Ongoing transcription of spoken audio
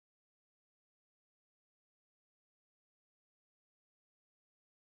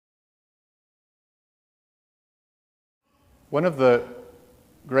One of the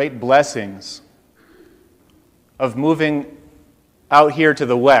great blessings of moving out here to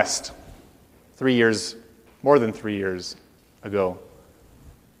the west more than 3 years ago,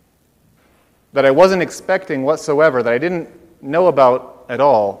 that I wasn't expecting whatsoever, that I didn't know about at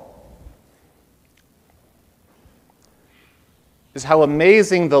all, is how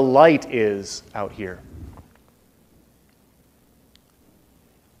amazing the light is out here.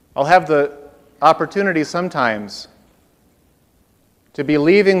 I'll have the opportunity sometimes to be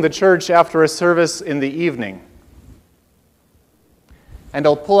leaving the church after a service in the evening, and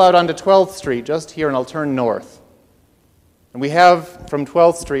I'll pull out onto 12th Street just here and I'll turn north. And we have from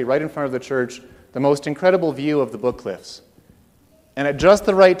 12th Street, right in front of the church, the most incredible view of the Book Cliffs. And at just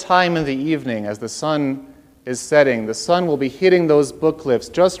the right time in the evening, as the sun is setting, the sun will be hitting those Book Cliffs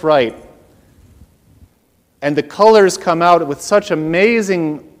just right. And the colors come out with such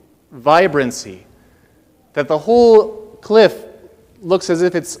amazing vibrancy that the whole cliff looks as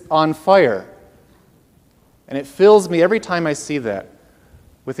if it's on fire. And it fills me every time I see that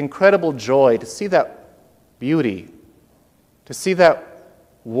with incredible joy, to see that beauty, to see that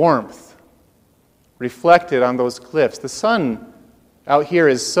warmth reflected on those cliffs. The sun out here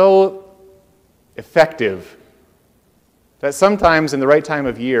is so effective that sometimes in the right time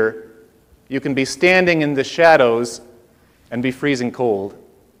of year, you can be standing in the shadows and be freezing cold,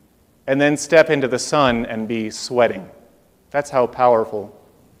 and then step into the sun and be sweating. That's how powerful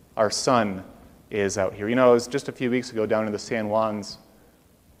our sun is out here. You know, I was just a few weeks ago down in the San Juans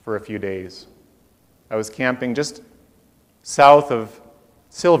for a few days. I was camping just south of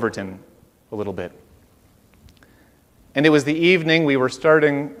Silverton a little bit. And it was the evening, we were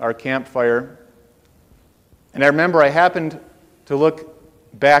starting our campfire, and I remember I happened to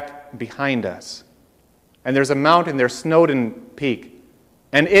look back behind us, and there's a mountain there, Snowden Peak,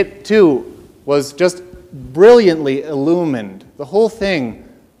 and it too was just brilliantly illumined. The whole thing,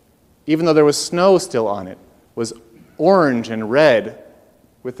 even though there was snow still on it, was orange and red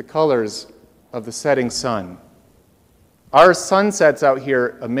with the colors of the setting sun. Our sunsets out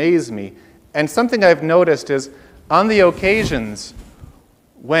here amaze me, and something I've noticed is on the occasions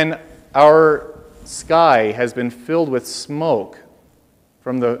when our sky has been filled with smoke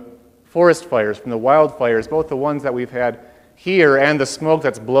from the forest fires, from the wildfires, both the ones that we've had here and the smoke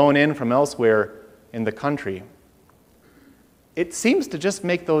that's blown in from elsewhere in the country, it seems to just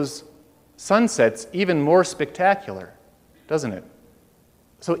make those sunsets even more spectacular, doesn't it?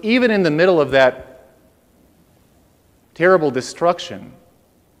 So even in the middle of that terrible destruction,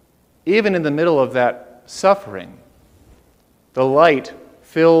 even in the middle of that suffering, the light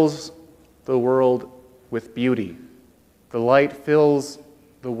fills the world with beauty. The light fills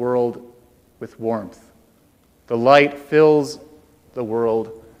the world with warmth. The light fills the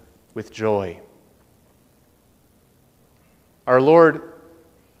world with joy. Our Lord,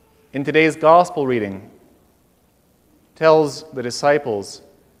 in today's gospel reading, tells the disciples,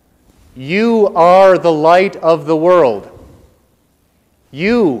 "You are the light of the world."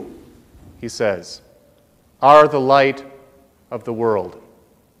 You, he says, are the light of the world.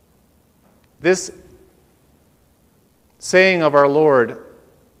 This saying of our Lord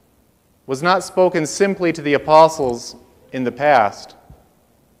was not spoken simply to the apostles in the past,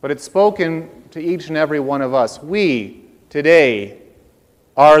 but it's spoken to each and every one of us. We, today,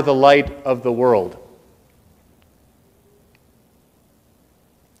 are the light of the world.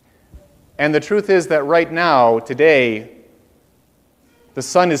 And the truth is that right now, today, the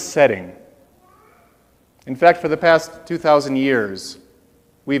sun is setting. In fact, for the past 2,000 years,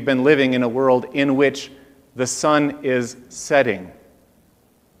 we've been living in a world in which the sun is setting.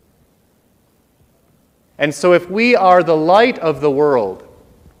 And so if we are the light of the world,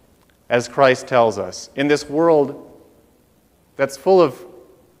 as Christ tells us, in this world that's full of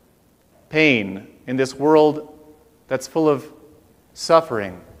pain, in this world that's full of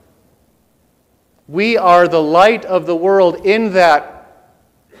suffering, we are the light of the world in that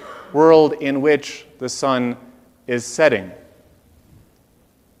world in which the sun is setting.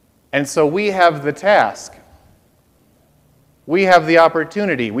 And so we have the task, we have the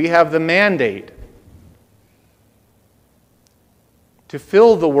opportunity, we have the mandate to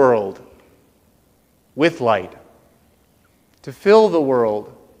fill the world with light, to fill the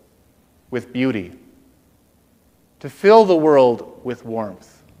world with beauty, to fill the world with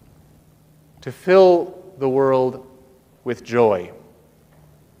warmth, to fill the world with joy.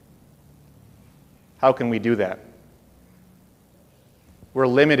 How can we do that? We're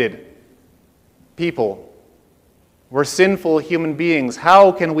limited people. We're sinful human beings.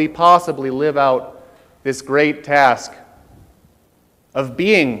 How can we possibly live out this great task of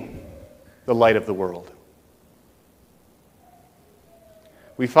being the light of the world?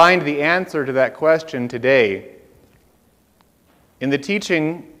 We find the answer to that question today in the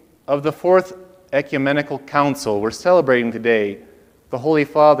teaching of the Fourth Ecumenical Council. We're celebrating today the Holy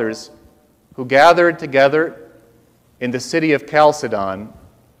Fathers who gathered together in the city of Chalcedon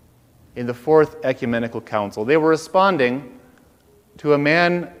in the Fourth Ecumenical Council. They were responding to a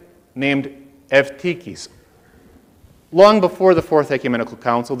man named Eutyches. Long before the Fourth Ecumenical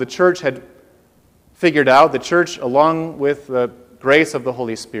Council, the church had figured out, the church, along with the grace of the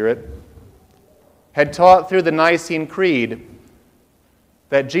Holy Spirit, had taught through the Nicene Creed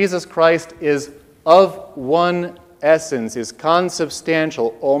that Jesus Christ is of one essence, is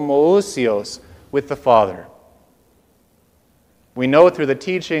consubstantial, homoousios, with the Father. We know through the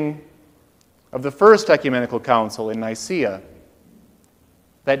teaching of the First Ecumenical Council in Nicaea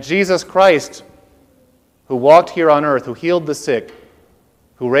that Jesus Christ, who walked here on earth, who healed the sick,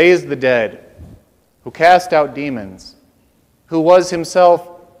 who raised the dead, who cast out demons, who was himself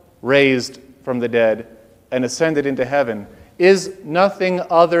raised from the dead and ascended into heaven, is nothing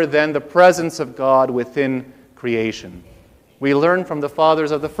other than the presence of God within creation. We learn from the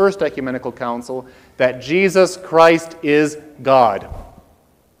fathers of the First Ecumenical Council that Jesus Christ is God.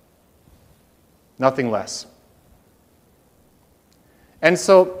 Nothing less. And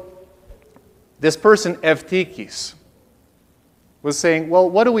so this person, Eutyches, was saying, well,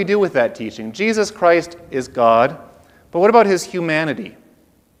 what do we do with that teaching? Jesus Christ is God, but what about his humanity?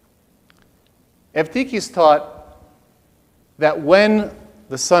 Eutyches taught that when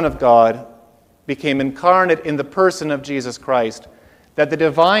the Son of God became incarnate in the person of Jesus Christ, that the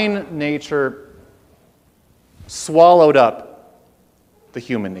divine nature swallowed up the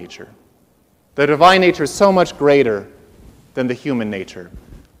human nature. The divine nature is so much greater than the human nature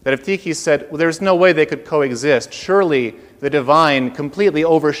that Eutyches said, well, there's no way they could coexist. Surely the divine completely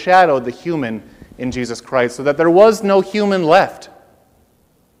overshadowed the human in Jesus Christ, so that there was no human left,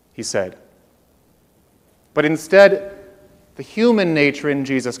 he said. But instead, the human nature in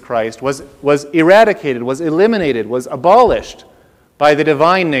Jesus Christ was eradicated, was eliminated, was abolished by the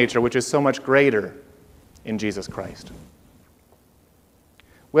divine nature, which is so much greater in Jesus Christ.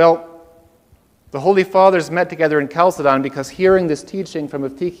 Well, the Holy Fathers met together in Chalcedon because hearing this teaching from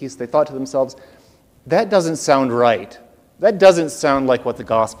Eutyches, they thought to themselves, that doesn't sound right. That doesn't sound like what the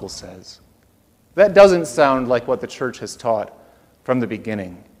gospel says. That doesn't sound like what the church has taught from the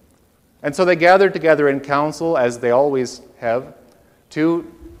beginning. And so they gathered together in council, as they always have,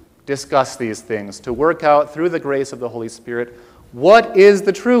 to discuss these things, to work out through the grace of the Holy Spirit, what is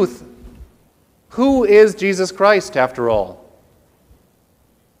the truth? Who is Jesus Christ, after all?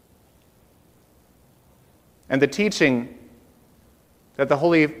 And the teaching that the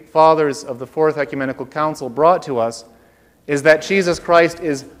Holy Fathers of the Fourth Ecumenical Council brought to us is that Jesus Christ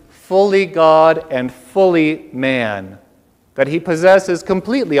is fully God and fully man, that he possesses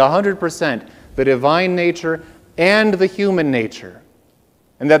completely, 100%, the divine nature and the human nature,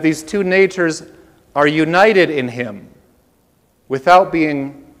 and that these two natures are united in him without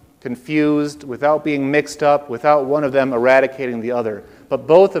being confused, without being mixed up, without one of them eradicating the other, but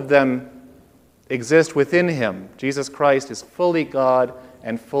both of them exist within him. Jesus Christ is fully God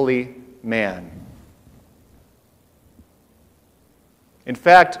and fully man. In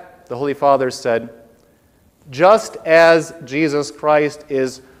fact, the Holy Fathers said, just as Jesus Christ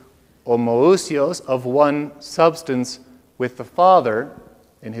is homoousios, of one substance with the Father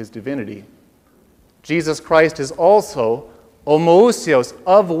in his divinity, Jesus Christ is also homoousios,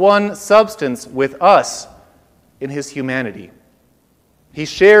 of one substance with us in his humanity. He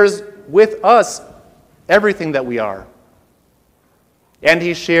shares with us everything that we are. And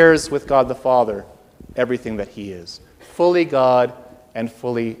he shares with God the Father everything that he is. Fully God and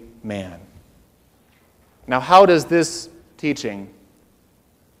fully man. Now, how does this teaching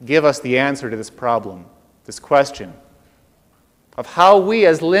give us the answer to this problem, this question of how we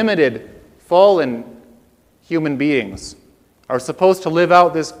as limited, fallen human beings are supposed to live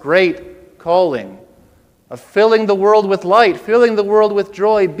out this great calling of filling the world with light, filling the world with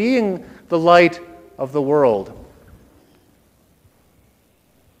joy, being the light of the world?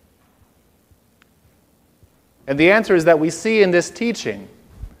 And the answer is that we see in this teaching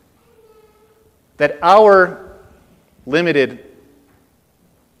that our limited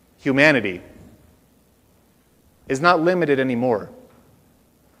humanity is not limited anymore.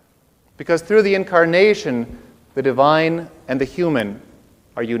 Because through the incarnation, the divine and the human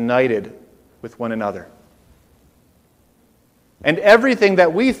are united with one another. And everything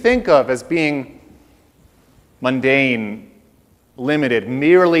that we think of as being mundane, limited,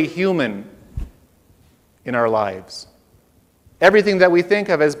 merely human in our lives, everything that we think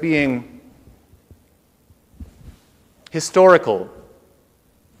of as being historical,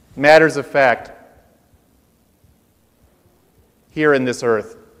 matters of fact here in this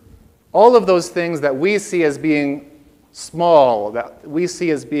earth. All of those things that we see as being small, that we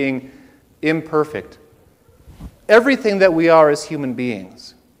see as being imperfect, everything that we are as human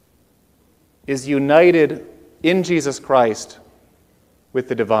beings is united in Jesus Christ with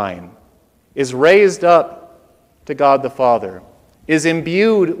the divine, is raised up to God the Father, is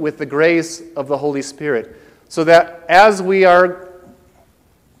imbued with the grace of the Holy Spirit, so that as we are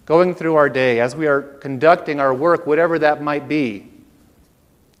going through our day, as we are conducting our work, whatever that might be,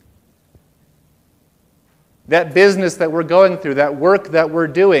 that business that we're going through, that work that we're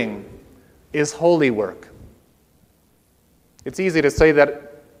doing, is holy work. It's easy to say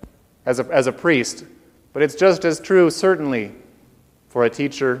that as a priest, but it's just as true, certainly, for a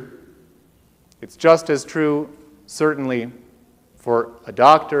teacher. It's just as true, certainly, for a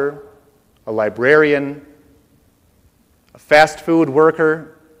doctor, a librarian, a fast food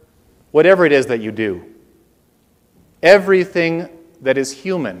worker, whatever it is that you do. Everything that is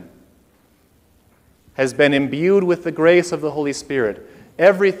human has been imbued with the grace of the Holy Spirit.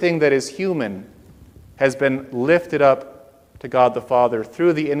 Everything that is human has been lifted up to God the Father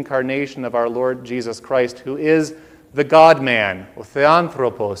through the incarnation of our Lord Jesus Christ, who is the God-man, o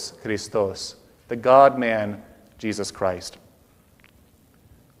Theanthropos Christos, the God-man, Jesus Christ.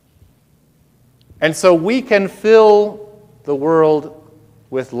 And so we can fill the world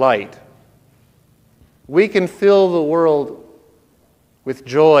with light. We can fill the world with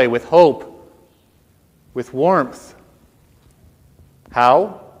joy, with hope, with warmth.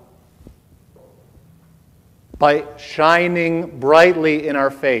 How? By shining brightly in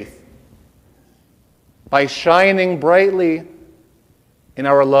our faith. By shining brightly in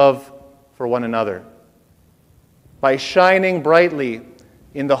our love for one another. By shining brightly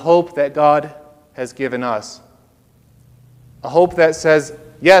in the hope that God has given us. A hope that says,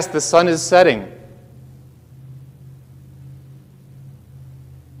 yes, the sun is setting,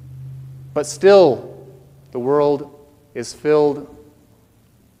 but still the world is filled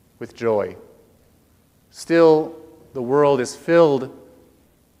with joy. Still, the world is filled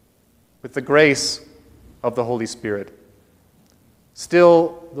with the grace of the Holy Spirit.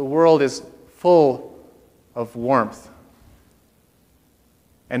 Still, the world is full of warmth.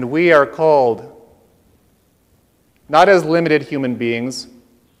 And we are called, not as limited human beings,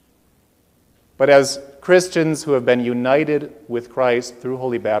 but as Christians who have been united with Christ through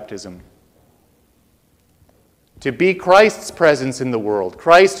holy baptism, to be Christ's presence in the world,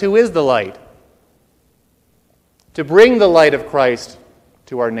 Christ who is the light, to bring the light of Christ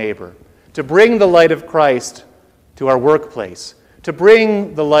to our neighbor, to bring the light of Christ to our workplace, to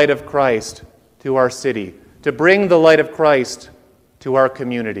bring the light of Christ to our city, to bring the light of Christ to our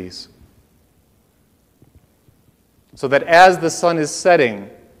communities. So that as the sun is setting,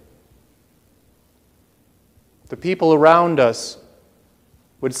 the people around us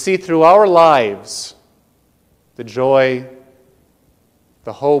would see through our lives the joy,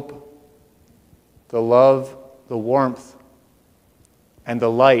 the hope, the love, the warmth, and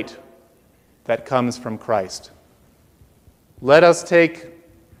the light that comes from Christ. Let us take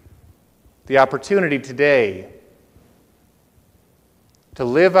the opportunity today to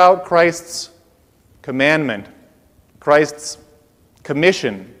live out Christ's commandment, Christ's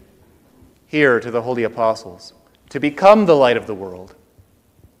commission here to the holy apostles, to become the light of the world,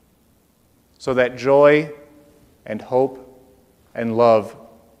 so that joy and hope and love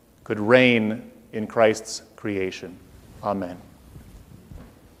could reign in Christ's creation. Amen.